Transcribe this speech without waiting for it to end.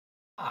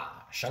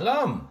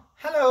Shalom.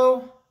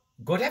 Hello.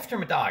 Good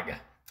afternoon. Hi,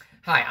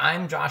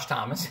 I'm Josh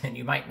Thomas, and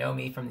you might know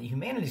me from the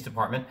Humanities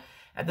Department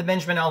at the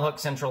Benjamin L. Hook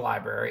Central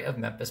Library of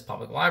Memphis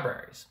Public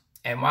Libraries.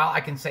 And while I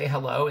can say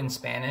hello in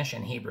Spanish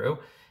and Hebrew,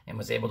 and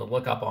was able to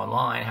look up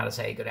online how to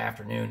say good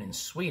afternoon in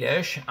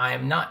Swedish, I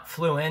am not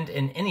fluent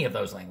in any of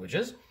those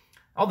languages.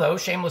 Although,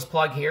 shameless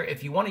plug here,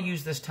 if you want to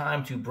use this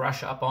time to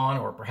brush up on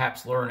or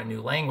perhaps learn a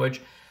new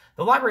language,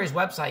 the library's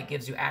website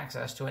gives you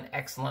access to an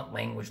excellent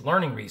language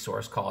learning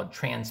resource called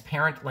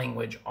Transparent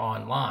Language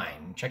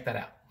Online. Check that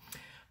out.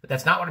 But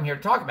that's not what I'm here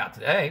to talk about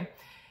today.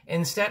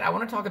 Instead, I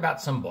want to talk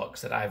about some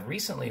books that I've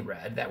recently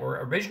read that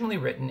were originally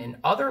written in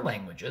other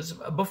languages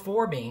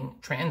before being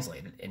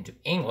translated into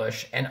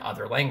English and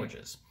other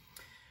languages.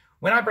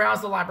 When I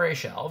browse the library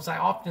shelves, I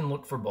often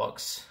look for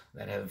books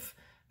that have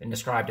been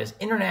described as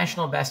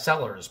international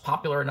bestsellers,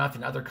 popular enough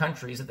in other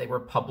countries that they were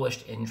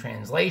published in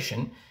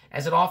translation,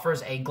 as it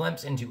offers a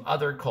glimpse into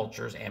other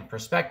cultures and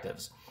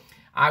perspectives.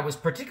 I was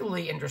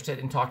particularly interested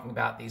in talking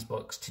about these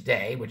books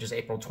today, which is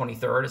April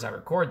 23rd as I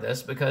record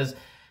this, because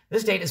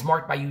this date is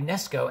marked by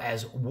UNESCO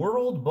as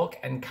World Book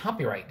and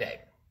Copyright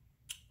Day,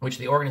 which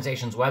the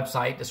organization's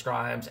website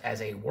describes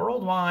as a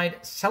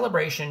worldwide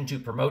celebration to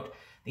promote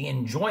the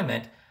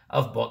enjoyment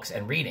of books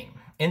and reading.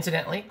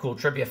 Incidentally, cool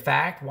trivia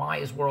fact, why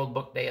is World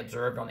Book Day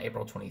observed on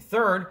April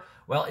 23rd?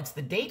 Well, it's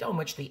the date on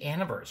which the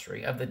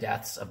anniversary of the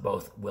deaths of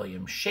both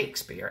William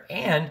Shakespeare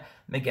and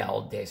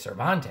Miguel de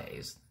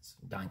Cervantes,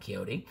 Don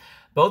Quixote,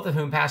 both of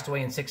whom passed away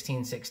in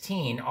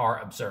 1616,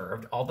 are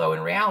observed, although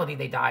in reality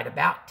they died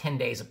about 10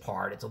 days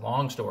apart. It's a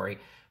long story,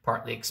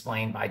 partly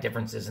explained by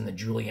differences in the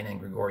Julian and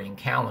Gregorian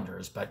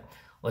calendars, but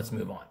let's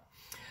move on.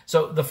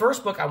 So the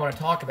first book I want to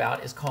talk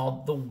about is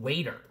called The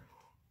Waiter,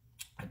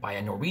 by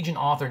a Norwegian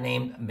author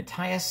named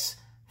Mathias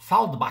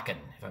Faldbakken,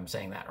 if I'm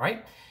saying that right.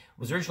 It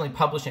was originally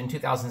published in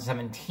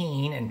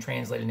 2017 and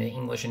translated into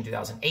English in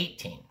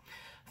 2018.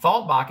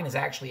 Faldbakken is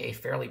actually a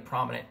fairly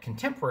prominent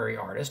contemporary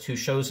artist who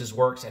shows his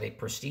works at a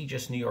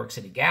prestigious New York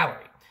City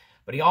gallery.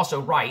 But he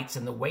also writes,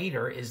 and The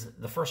Waiter is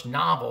the first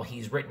novel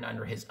he's written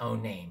under his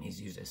own name.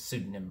 He's used a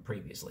pseudonym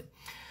previously.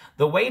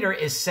 The Waiter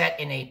is set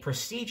in a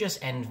prestigious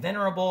and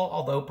venerable,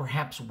 although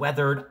perhaps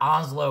weathered,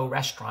 Oslo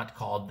restaurant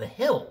called The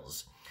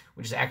Hills,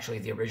 which is actually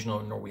the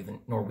original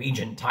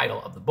Norwegian title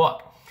of the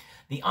book.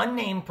 The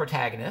unnamed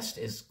protagonist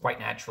is quite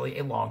naturally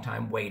a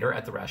longtime waiter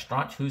at the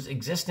restaurant whose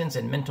existence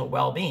and mental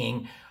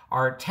well-being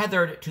are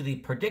tethered to the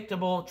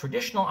predictable,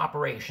 traditional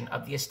operation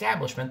of the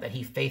establishment that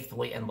he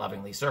faithfully and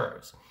lovingly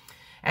serves.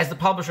 As the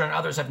publisher and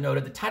others have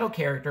noted, the title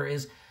character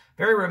is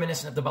very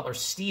reminiscent of the butler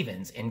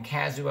Stevens in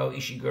Kazuo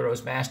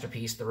Ishiguro's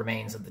masterpiece, The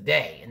Remains of the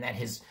Day, in that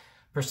his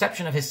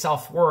perception of his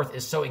self-worth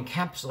is so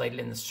encapsulated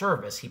in the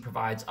service he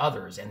provides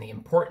others and the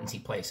importance he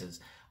places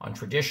on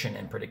tradition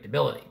and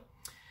predictability.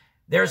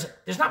 There's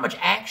not much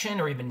action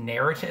or even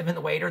narrative in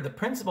The Waiter. The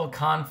principal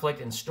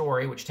conflict and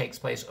story, which takes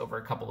place over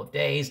a couple of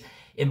days,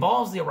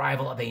 involves the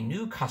arrival of a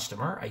new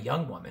customer, a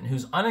young woman,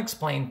 whose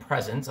unexplained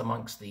presence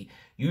amongst the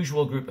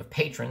usual group of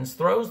patrons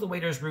throws the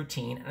waiter's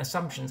routine and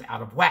assumptions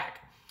out of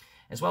whack,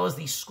 as well as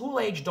the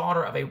school-age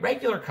daughter of a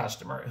regular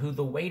customer who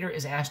the waiter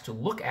is asked to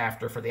look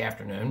after for the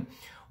afternoon,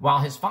 while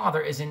his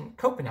father is in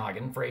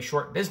Copenhagen for a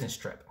short business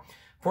trip,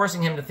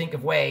 forcing him to think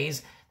of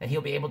ways that he'll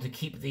be able to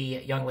keep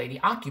the young lady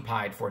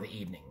occupied for the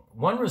evening.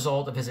 One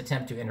result of his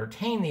attempt to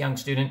entertain the young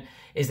student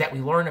is that we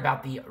learn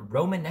about the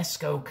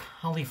Romanesco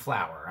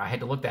cauliflower. I had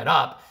to look that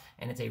up,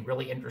 and it's a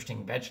really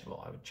interesting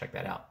vegetable. I would check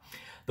that out.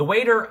 The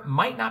Waiter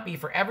might not be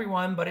for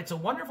everyone, but it's a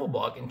wonderful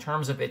book in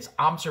terms of its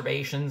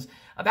observations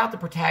about the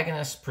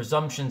protagonist's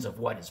presumptions of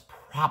what is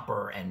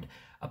proper and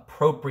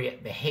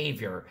appropriate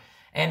behavior,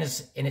 and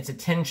in its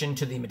attention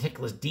to the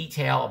meticulous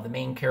detail of the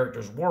main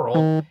character's world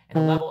and a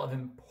level of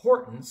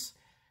importance,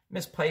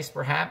 misplaced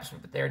perhaps,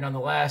 but there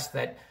nonetheless,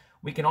 that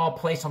we can all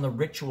place on the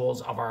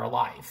rituals of our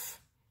life,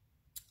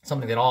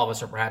 something that all of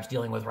us are perhaps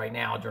dealing with right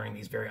now during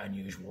these very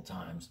unusual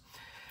times.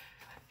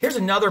 Here's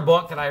another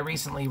book that I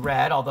recently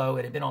read, although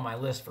it had been on my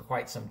list for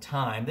quite some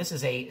time. This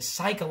is a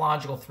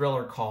psychological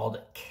thriller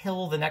called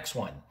Kill the Next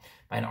One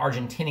by an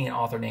Argentinian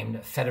author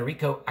named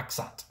Federico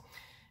Axat.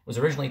 It was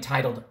originally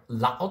titled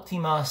La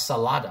Última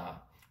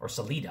Salida,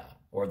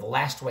 or The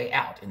Last Way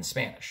Out in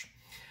Spanish.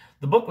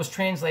 The book was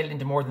translated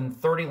into more than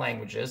 30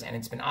 languages, and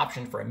it's been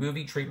optioned for a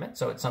movie treatment,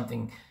 so it's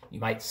something you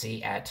might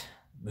see at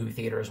movie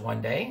theaters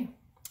one day,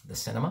 the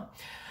cinema.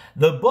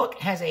 The book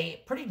has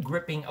a pretty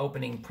gripping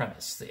opening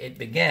premise. It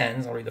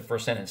begins, I'll read the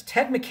first sentence,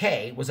 Ted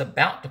McKay was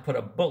about to put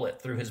a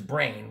bullet through his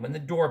brain when the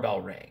doorbell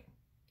rang,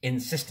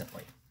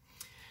 insistently.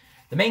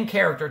 The main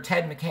character,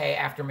 Ted McKay,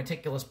 after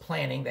meticulous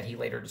planning that he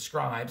later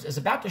describes, is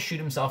about to shoot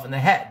himself in the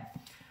head.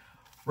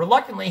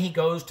 Reluctantly, he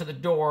goes to the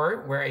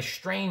door where a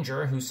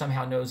stranger who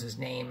somehow knows his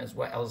name as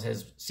well as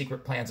his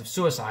secret plans of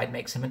suicide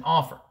makes him an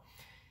offer.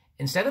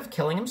 Instead of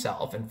killing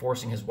himself and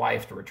forcing his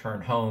wife to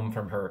return home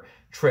from her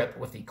trip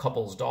with the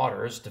couple's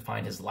daughters to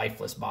find his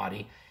lifeless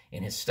body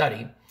in his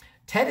study,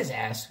 Ted is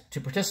asked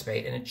to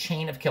participate in a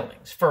chain of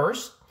killings.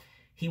 First,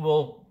 he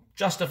will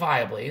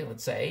justifiably,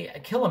 let's say,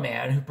 kill a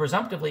man who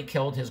presumptively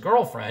killed his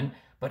girlfriend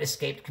but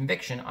escaped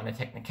conviction on a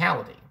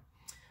technicality.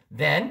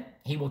 Then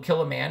he will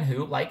kill a man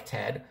who, like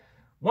Ted,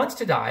 wants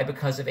to die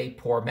because of a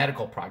poor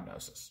medical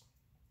prognosis.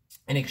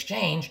 In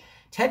exchange,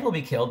 Ted will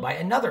be killed by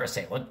another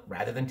assailant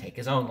rather than take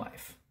his own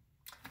life.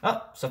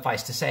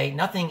 Suffice to say,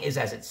 nothing is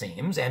as it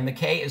seems, and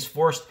McKay is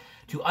forced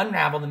to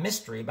unravel the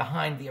mystery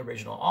behind the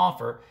original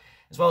offer,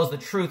 as well as the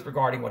truth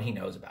regarding what he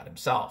knows about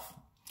himself.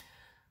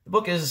 The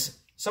book is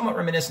somewhat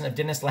reminiscent of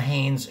Dennis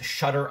Lehane's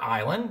Shutter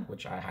Island,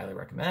 which I highly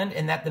recommend,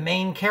 in that the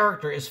main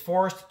character is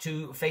forced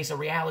to face a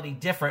reality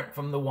different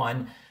from the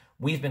one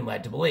we've been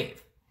led to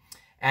believe.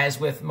 As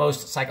with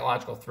most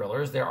psychological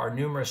thrillers, there are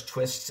numerous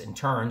twists and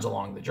turns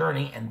along the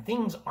journey, and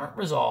things aren't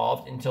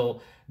resolved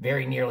until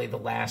very nearly the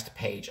last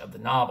page of the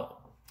novel.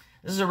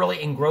 This is a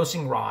really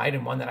engrossing ride,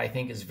 and one that I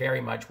think is very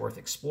much worth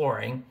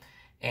exploring.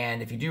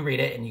 And if you do read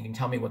it and you can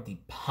tell me what the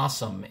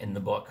possum in the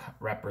book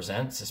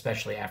represents,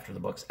 especially after the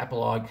book's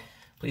epilogue,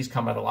 please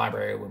come by the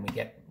library when we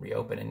get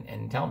reopened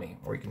and tell me,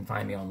 or you can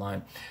find me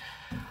online.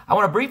 I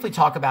want to briefly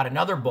talk about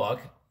another book.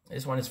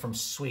 This one is from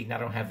Sweden. I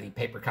don't have the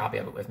paper copy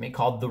of it with me,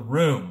 called The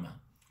Room,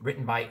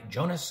 written by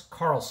Jonas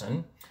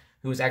Karlsson,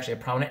 who is actually a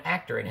prominent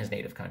actor in his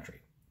native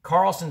country.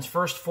 Karlsson's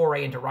first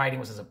foray into writing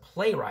was as a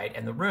playwright,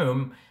 and The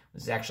Room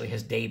was actually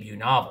his debut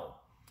novel.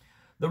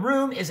 The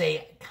Room is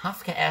a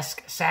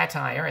Kafkaesque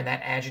satire, and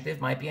that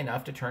adjective might be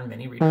enough to turn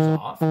many readers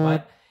off,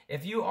 but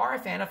if you are a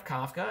fan of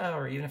Kafka,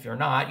 or even if you're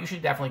not, you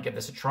should definitely give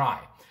this a try.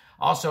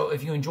 Also,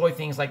 if you enjoy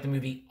things like the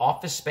movie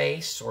Office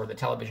Space or the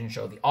television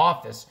show The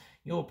Office,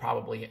 you'll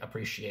probably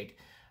appreciate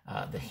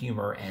the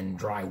humor and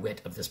dry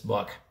wit of this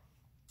book.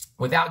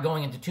 Without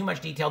going into too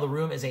much detail, The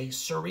Room is a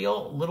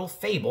surreal little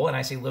fable, and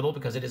I say little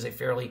because it is a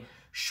fairly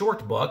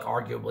short book,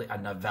 arguably a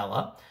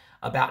novella,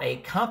 about a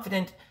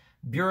confident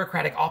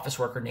bureaucratic office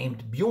worker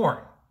named Bjorn,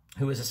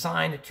 who is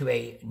assigned to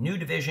a new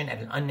division at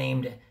an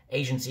unnamed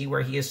agency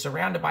where he is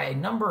surrounded by a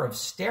number of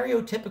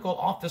stereotypical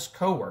office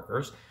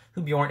co-workers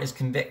who Bjorn is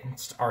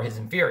convinced are his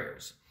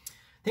inferiors.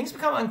 Things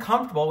become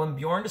uncomfortable when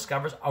Bjorn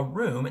discovers a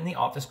room in the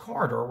office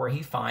corridor where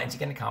he finds he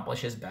can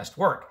accomplish his best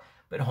work,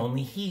 but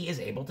only he is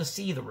able to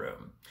see the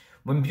room.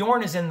 When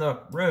Bjorn is in the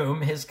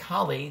room, his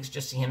colleagues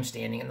just see him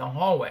standing in the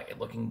hallway,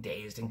 looking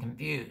dazed and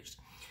confused.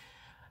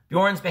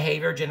 Bjorn's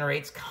behavior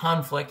generates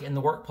conflict in the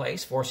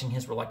workplace, forcing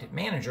his reluctant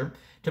manager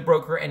to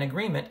broker an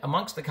agreement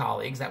amongst the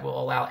colleagues that will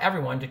allow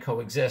everyone to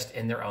coexist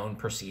in their own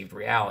perceived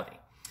reality.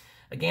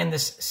 Again,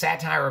 this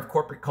satire of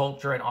corporate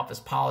culture and office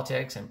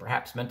politics and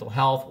perhaps mental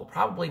health will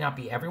probably not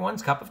be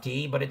everyone's cup of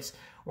tea, but it's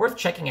worth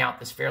checking out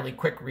this fairly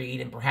quick read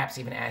and perhaps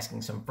even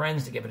asking some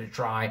friends to give it a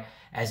try,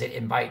 as it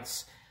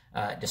invites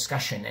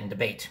discussion and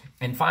debate.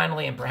 And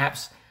finally, and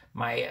perhaps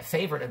my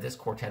favorite of this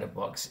quartet of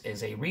books,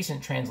 is a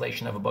recent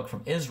translation of a book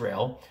from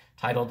Israel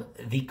titled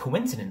The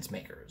Coincidence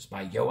Makers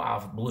by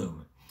Yoav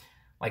Bloom.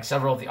 Like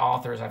several of the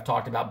authors I've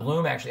talked about,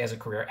 Bloom actually has a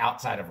career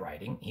outside of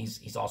writing.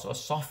 He's also a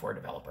software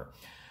developer.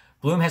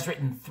 Bloom has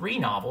written 3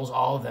 novels,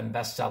 all of them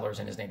bestsellers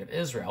in his native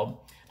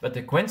Israel, but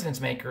The Coincidence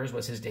Makers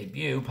was his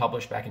debut,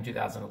 published back in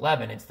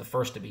 2011. It's the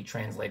first to be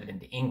translated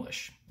into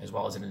English, as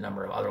well as in a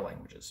number of other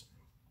languages.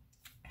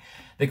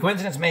 The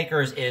Coincidence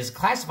Makers is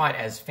classified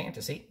as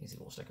fantasy, you see a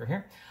little sticker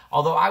here,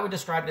 although I would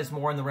describe it as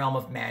more in the realm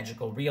of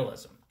magical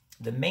realism.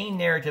 The main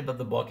narrative of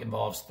the book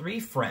involves 3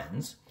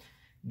 friends,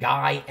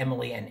 Guy,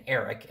 Emily, and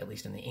Eric, at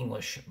least in the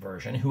English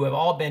version, who have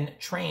all been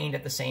trained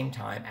at the same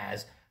time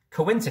as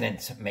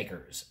coincidence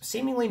makers,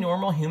 seemingly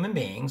normal human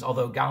beings,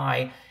 although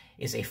Guy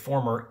is a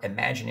former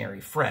imaginary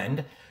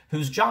friend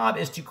whose job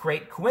is to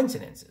create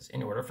coincidences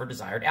in order for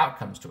desired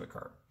outcomes to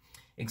occur.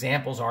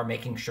 Examples are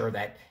making sure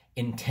that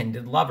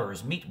intended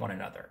lovers meet one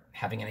another,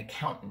 having an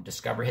accountant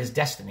discover his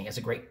destiny as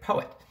a great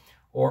poet,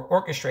 or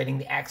orchestrating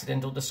the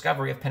accidental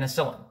discovery of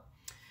penicillin.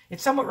 It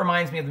somewhat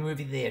reminds me of the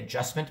movie The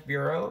Adjustment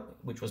Bureau,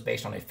 which was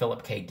based on a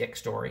Philip K. Dick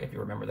story, if you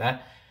remember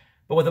that,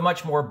 but with a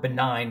much more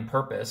benign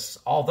purpose,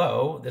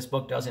 although this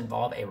book does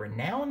involve a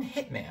renowned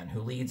hitman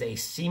who leads a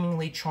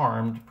seemingly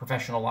charmed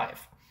professional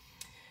life.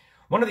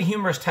 One of the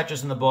humorous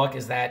touches in the book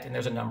is that, and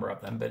there's a number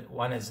of them, but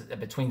one is that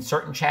between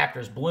certain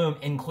chapters, Bloom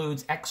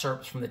includes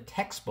excerpts from the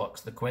textbooks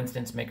the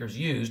coincidence makers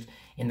used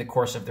in the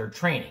course of their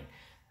training,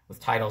 with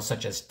titles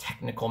such as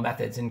Technical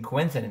Methods in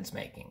Coincidence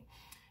Making,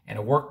 and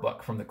a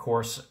workbook from the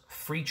course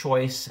Free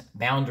Choice,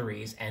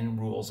 Boundaries, and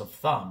Rules of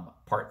Thumb,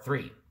 Part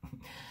 3.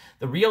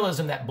 The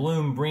realism that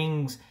Bloom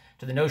brings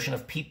to the notion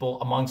of people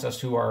amongst us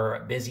who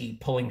are busy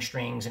pulling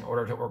strings in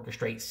order to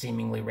orchestrate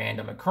seemingly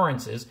random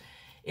occurrences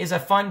is a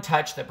fun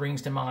touch that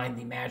brings to mind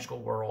the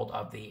magical world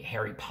of the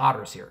Harry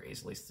Potter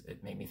series. At least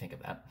it made me think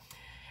of that.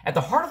 At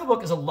the heart of the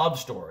book is a love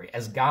story,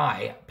 as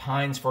Guy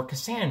pines for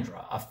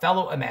Cassandra, a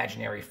fellow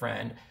imaginary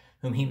friend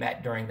whom he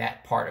met during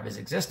that part of his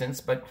existence,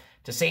 but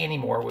to say any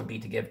more would be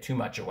to give too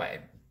much away.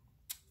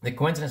 The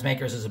Coincidence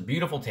Makers is a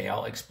beautiful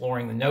tale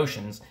exploring the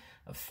notions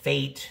of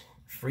fate,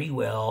 free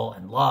will,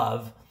 and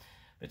love.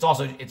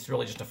 It's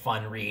really just a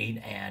fun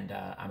read, and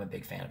I'm a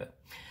big fan of it.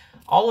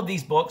 All of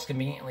these books,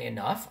 conveniently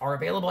enough, are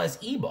available as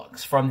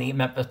ebooks from the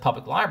Memphis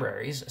Public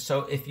Libraries.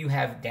 So if you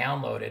have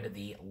downloaded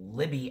the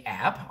Libby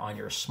app on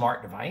your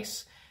smart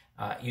device,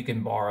 you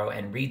can borrow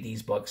and read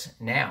these books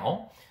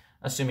now,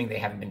 assuming they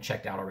haven't been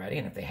checked out already.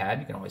 And if they have,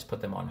 you can always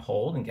put them on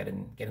hold and get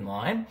in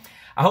line.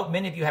 I hope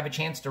many of you have a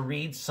chance to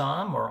read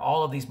some or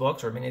all of these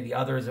books or many of the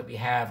others that we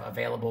have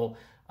available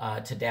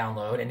to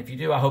download. And if you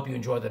do, I hope you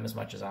enjoy them as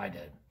much as I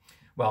did.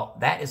 Well,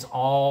 that is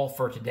all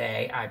for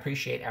today. I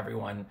appreciate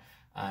everyone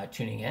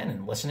tuning in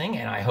and listening,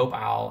 and I hope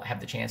I'll have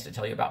the chance to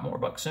tell you about more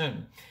books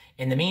soon.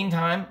 In the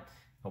meantime,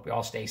 hope you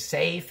all stay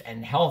safe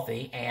and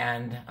healthy.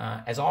 And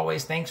as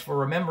always, thanks for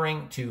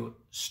remembering to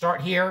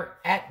start here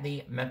at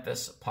the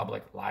Memphis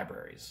Public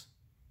Libraries.